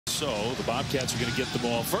So the Bobcats are going to get the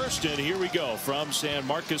ball first, and here we go from San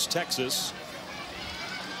Marcos, Texas,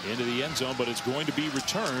 into the end zone, but it's going to be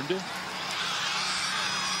returned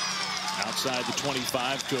outside the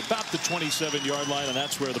 25 to about the 27-yard line, and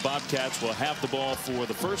that's where the Bobcats will have the ball for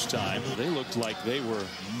the first time. They looked like they were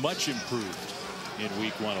much improved in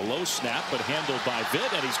week one. A low snap, but handled by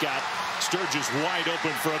Vitt, and he's got Sturgis wide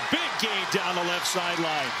open for a big gain down the left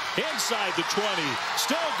sideline. Inside the 20,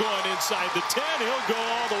 still going inside the 10. He'll go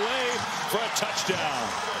all the way for a touchdown.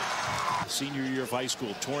 Senior year of high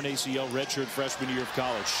school, torn ACL, redshirt freshman year of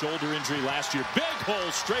college, shoulder injury last year, big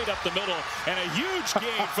hole straight up the middle, and a huge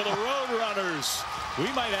gain for the Roadrunners. We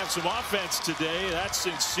might have some offense today. That's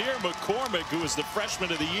Sincere McCormick, who was the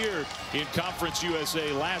freshman of the year in Conference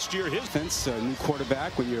USA last year. His offense, a new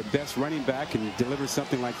quarterback, when your best running back and deliver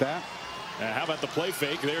something like that. How about the play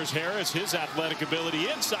fake? There's Harris, his athletic ability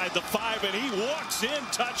inside the 5, and he walks in,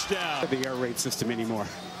 touchdown. The air raid system anymore.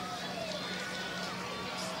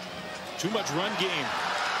 Too much run game.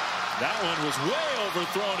 That one was way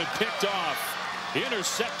overthrown and picked off.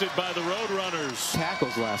 Intercepted by the Roadrunners.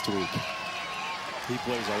 Tackles last week. He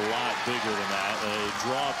plays a lot bigger than that. A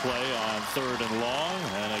draw play on 3rd and long.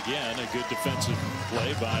 And again, a good defensive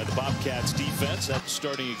play by the Bobcats defense. That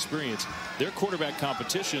starting experience. Their quarterback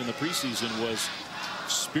competition in the preseason was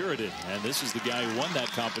spirited. And this is the guy who won that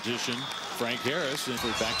competition, Frank Harris. And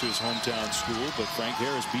back to his hometown school, but Frank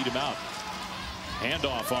Harris beat him out.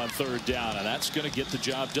 Handoff on 3rd down, and that's going to get the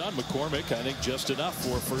job done. McCormick, I think, just enough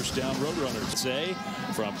for first down. Roadrunners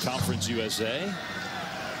from Conference USA.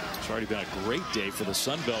 It's already been a great day for the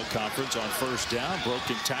Sun Belt Conference on first down.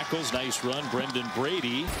 Broken tackles, nice run, Brendan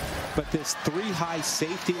Brady. But this 3-high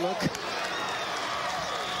safety look.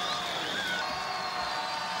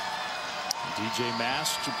 DJ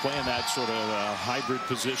Mast playing that sort of hybrid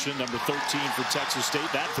position, number 13 for Texas State.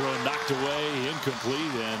 That throw knocked away, incomplete,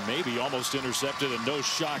 and maybe almost intercepted, and no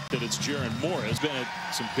shock that it's Jaron Morris. Been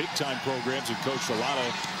at some big-time programs and coached a lot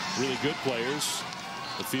of really good players.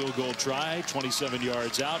 The field goal try, 27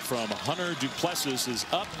 yards out from Hunter Duplessis, is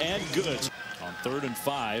up and good. On 3rd and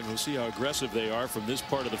 5, we'll see how aggressive they are from this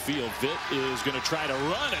part of the field. Vitt is going to try to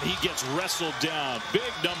run, and he gets wrestled down. Big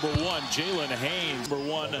number 1, Jalen Haynes, number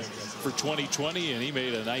 1 for 2020, and he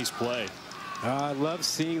made a nice play. I love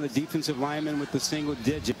seeing the defensive linemen with the single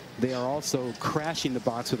digit. They are also crashing the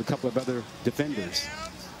box with a couple of other defenders.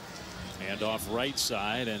 And off right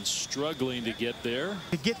side and struggling to get there.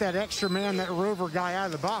 To get that extra man, that rover guy out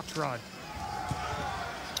of the box, Rod.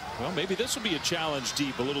 Well, maybe this will be a challenge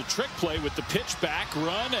deep. A little trick play with the pitch back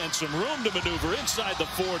run and some room to maneuver inside the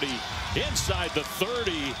 40, inside the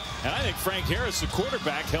 30. And I think Frank Harris, the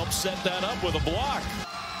quarterback, helped set that up with a block.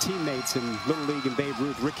 Teammates in Little League and Babe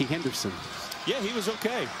Ruth, Ricky Henderson. Yeah, he was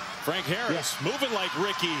okay. Frank Harris moving like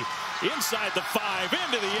Ricky inside the 5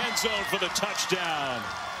 into the end zone for the touchdown.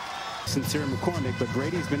 Sincere McCormick, but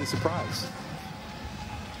Brady's been a surprise.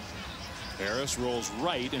 Harris rolls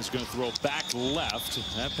right and is going to throw back left.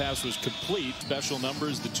 That pass was complete. Special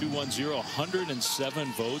numbers, the 210, 107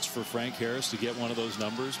 votes for Frank Harris to get one of those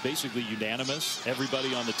numbers. Basically unanimous,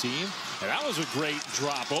 everybody on the team. And that was a great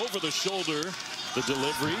drop over the shoulder. The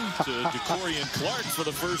delivery to DeCorian Clark for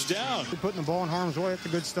the first down. Putting the ball in harm's way, that's a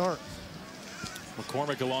good start.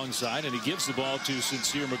 McCormick alongside, and he gives the ball to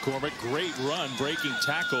Sincere McCormick. Great run, breaking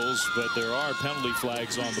tackles, but there are penalty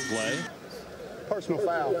flags on the play. Personal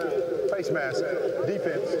foul, face mask,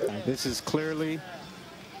 defense. This is clearly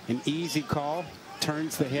an easy call.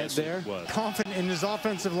 Turns the head there. Confident in his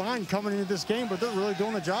offensive line coming into this game, but they're really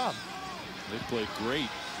doing the job. They played great.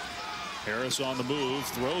 Harris on the move,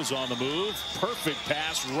 throws on the move. Perfect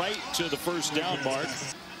pass right to the first down mark.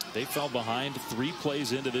 They fell behind 3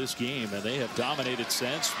 plays into this game, and they have dominated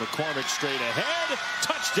since. McCormick straight ahead.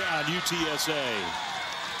 Touchdown, UTSA.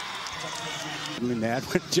 Really mad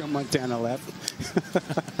when Joe Montana left.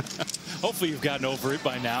 Hopefully you've gotten over it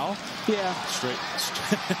by now. Yeah.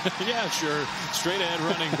 Yeah, sure. Straight ahead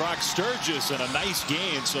running Brock Sturgis, and a nice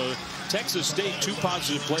gain. So Texas State, 2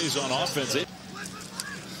 positive plays on offense.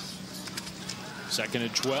 2nd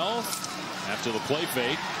and 12 after the play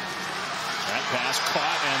fake. That pass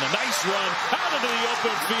caught, and a nice run out into the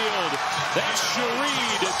open field. That's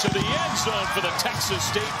Shareed to the end zone for the Texas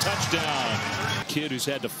State touchdown. Kid who's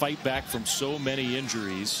had to fight back from so many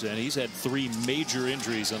injuries, and he's had 3 major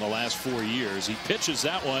injuries in the last 4 years. He pitches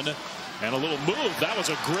that one, and a little move. That was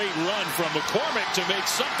a great run from McCormick to make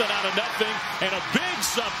something out of nothing, and a big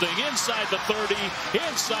something inside the 30,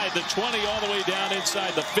 inside the 20, all the way down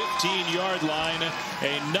inside the 15-yard line.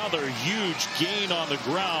 Another huge gain on the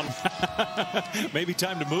ground. Maybe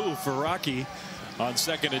time to move for Rocky on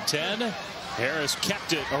 2nd and 10. Harris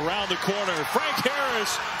kept it around the corner. Frank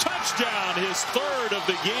Harris, touchdown. touchdown, his third of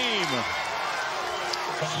the game.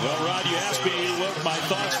 Well, Rod, you asked me what my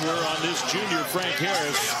thoughts were on this junior Frank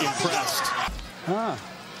Harris. Impressed.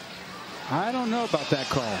 I don't know about that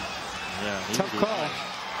call. Yeah, tough call.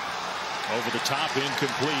 Over the top,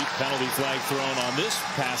 incomplete. Penalty flag thrown on this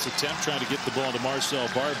pass attempt, trying to get the ball to Marcel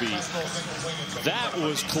Barbie. That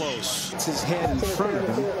was close. It's his head in front of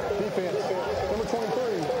him. Defense, number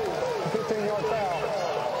 23, 15-yard foul.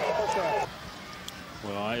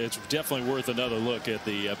 Well, it's definitely worth another look at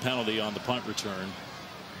the penalty on the punt return.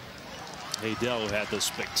 Haydel had the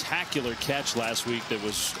spectacular catch last week that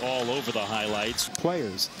was all over the highlights.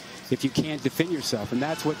 Players, if you can't defend yourself, and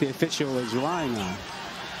that's what the official is relying on.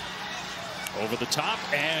 Over the top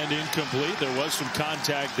and incomplete. There was some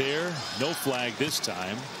contact there. No flag this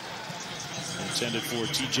time. Intended for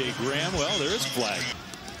T.J. Graham. Well, there is a flag.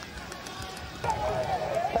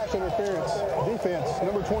 Pass interference. Defense,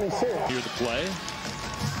 number 26. Here the play.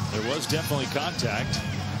 There was definitely contact.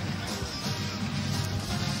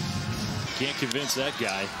 Can't convince that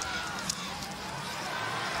guy.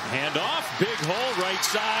 Handoff. Big hole. Right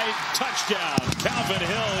side. Touchdown. Calvin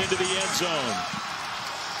Hill into the end zone.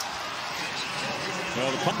 Well,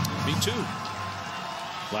 the punt, me too.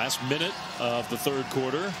 Last minute of the third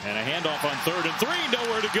quarter, and a handoff on 3rd and 3,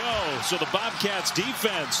 nowhere to go. So the Bobcats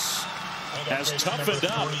defense has toughened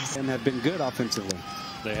up. And have been good offensively.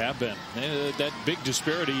 They have been. That big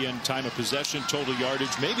disparity in time of possession, total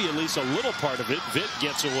yardage, maybe at least a little part of it. Vitt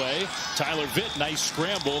gets away. Tyler Vitt, nice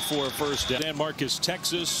scramble for a first down. San Marcos,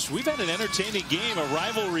 Texas. We've had an entertaining game, a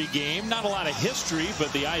rivalry game. Not a lot of history,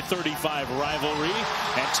 but the I-35 rivalry.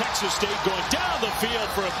 And Texas State going down the field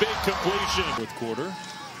for a big completion. Fourth quarter.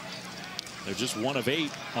 They're just 1 of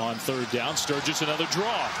 8 on 3rd down. Sturgis another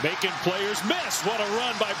draw, making players miss. What a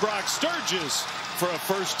run by Brock Sturgis for a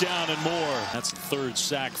first down and more. That's the 3rd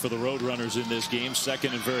sack for the Roadrunners in this game.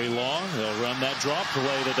 2nd and very long. They'll run that draw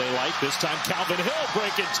play that they like. This time Calvin Hill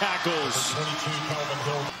breaking tackles.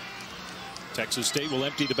 Texas State will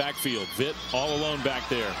empty the backfield. Vitt all alone back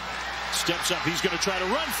there. Steps up. He's going to try to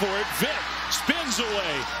run for it. Vitt spins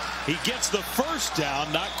away. He gets the first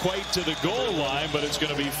down, not quite to the goal line, but it's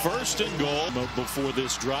going to be 1st and goal before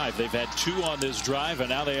this drive. They've had 2 on this drive, and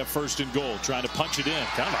now they have 1st and goal, trying to punch it in.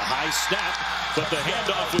 Kind of a high snap, but the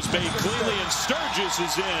handoff was made cleanly, and Sturgis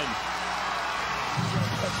is in.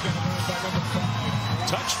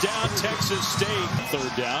 Touchdown, Texas State.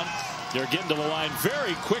 3rd down. They're getting to the line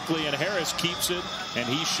very quickly, and Harris keeps it, and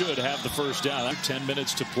he should have the first down. 10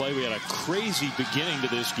 minutes to play. We had a crazy beginning to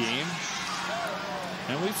this game.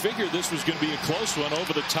 And we figured this was going to be a close one.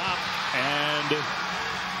 Over the top, and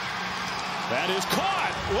that is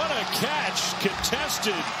caught. What a catch.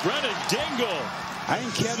 Contested. Brennan Dingle. I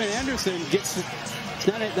think Kevin Anderson gets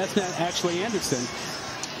that's not actually Anderson.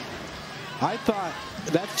 I thought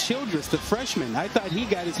that's Childress, the freshman. I thought he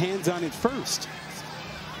got his hands on it first.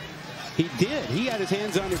 He did. He got his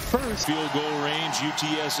hands on it first. Field goal range,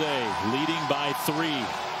 UTSA leading by 3.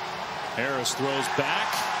 Harris throws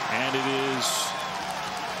back, and it is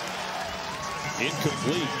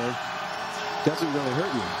incomplete. Doesn't really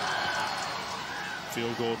hurt you.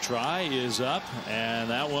 Field goal try is up, and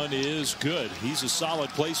that one is good. He's a solid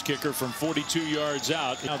place kicker from 42 yards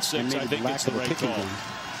out. Out 6, I think it's the right call.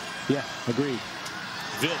 Yeah, agreed.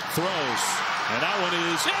 Vitt throws, and that one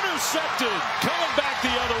is intercepted. Coming back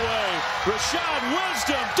the other way. Rashad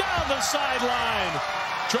Wisdom down the sideline,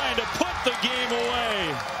 trying to put the game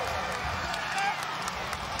away.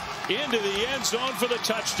 Into the end zone for the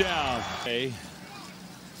touchdown.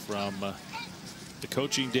 From the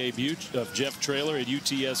coaching debut of Jeff Traylor at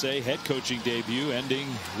UTSA, head coaching debut ending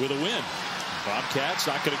with a win. Bobcats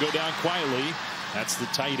not going to go down quietly. That's the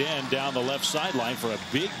tight end down the left sideline for a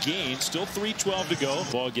big gain. Still 3:12 to go.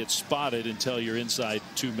 Ball gets spotted until you're inside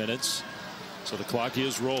 2 minutes. So the clock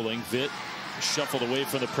is rolling. Vitt shuffled away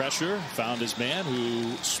from the pressure. Found his man,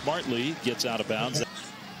 who smartly gets out of bounds.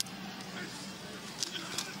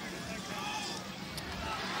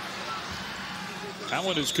 That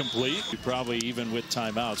one is complete. You probably, even with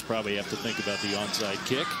timeouts, probably have to think about the onside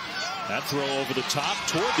kick. That throw over the top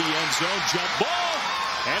toward the end zone. Jump ball,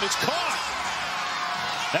 and it's caught.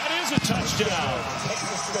 That is a touchdown.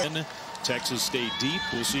 And Texas State deep.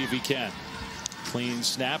 We'll see if he can. Clean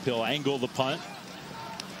snap. He'll angle the punt.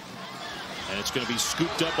 And it's going to be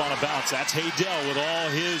scooped up on a bounce. That's Haydel with all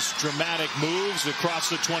his dramatic moves across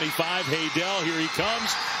the 25. Haydel, here he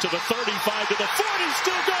comes to the 35, to the 40,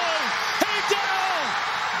 still going. Haydel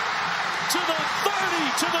to the 30,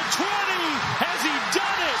 to the 20. Has he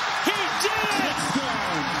done it? He did it!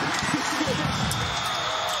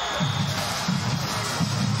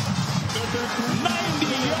 90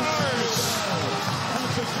 yards.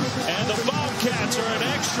 And Bobcats are an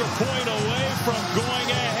extra point away from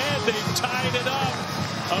going ahead. They've tied it up.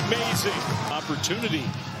 Amazing opportunity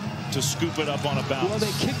to scoop it up on a bounce. Well,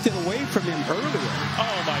 they kicked it away from him earlier.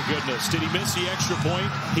 Oh, my goodness. Did he miss the extra point?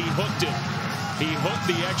 He hooked it. He hooked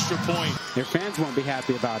the extra point. Their fans won't be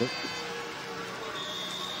happy about it.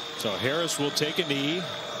 So Harris will take a knee,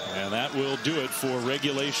 and that will do it for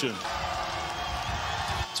regulation.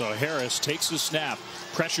 So Harris takes the snap,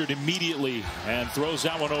 pressured immediately, and throws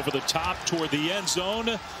that one over the top toward the end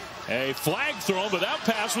zone. A flag thrown, but that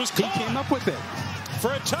pass was caught. He came up with it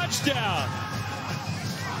For a touchdown.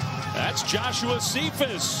 That's Joshua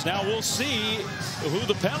Cephas. Now we'll see who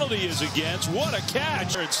the penalty is against. What a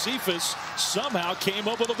catch. Cephas somehow came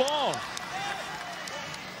up with the ball.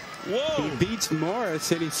 Whoa. He beats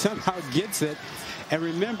Morris, and he somehow gets it. And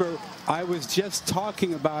remember, I was just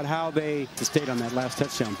talking about how they stayed on that last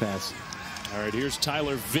touchdown pass. All right, here's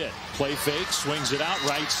Tyler Vitt. Play fake, swings it out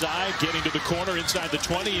right side, getting to the corner inside the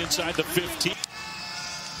 20, inside the 15.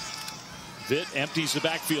 Vitt empties the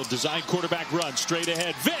backfield, design quarterback run, straight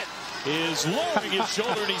ahead. Vitt is lowering his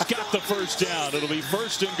shoulder, and he's got the first down. It'll be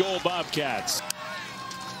 1st and goal, Bobcats.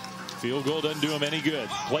 Field goal doesn't do him any good.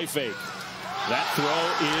 Play fake. That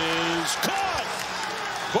throw is caught.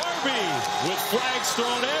 Barbie with flags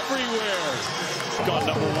thrown everywhere. Gone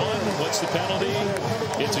number 1. What's the penalty?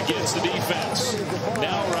 It's against the defense.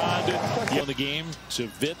 Now Rod in the game to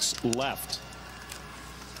Vitt's left.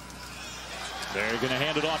 They're going to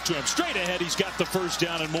hand it off to him. Straight ahead, he's got the first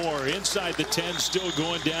down and more. Inside the 10, still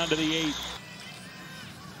going down to the 8.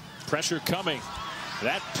 Pressure coming.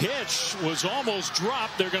 That pitch was almost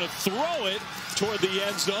dropped. They're going to throw it toward the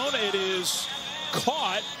end zone. It is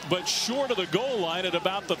caught, but short of the goal line at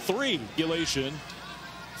about the 3. Regulation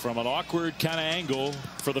from an awkward kind of angle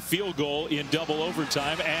for the field goal in double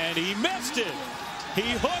overtime, and he missed it.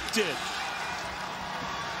 He hooked it.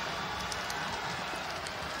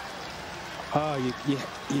 Oh,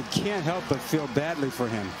 you can't help but feel badly for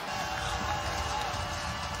him.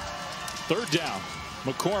 3rd down.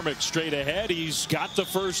 McCormick straight ahead. He's got the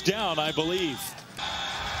first down, I believe.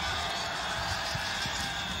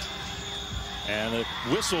 And the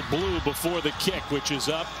whistle blew before the kick, which is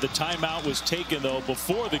up. The timeout was taken, though,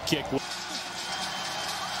 before the kick.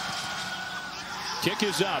 Kick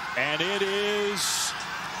is up, and it is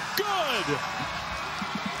good.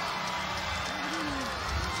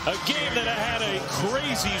 A game that had a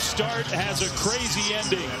crazy start has a crazy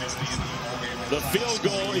ending. The field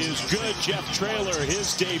goal is good. Jeff Traylor,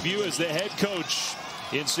 his debut as the head coach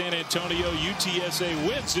in San Antonio. UTSA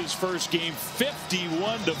wins his first game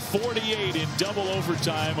 51-48 in double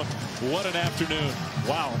overtime. What an afternoon.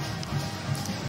 Wow.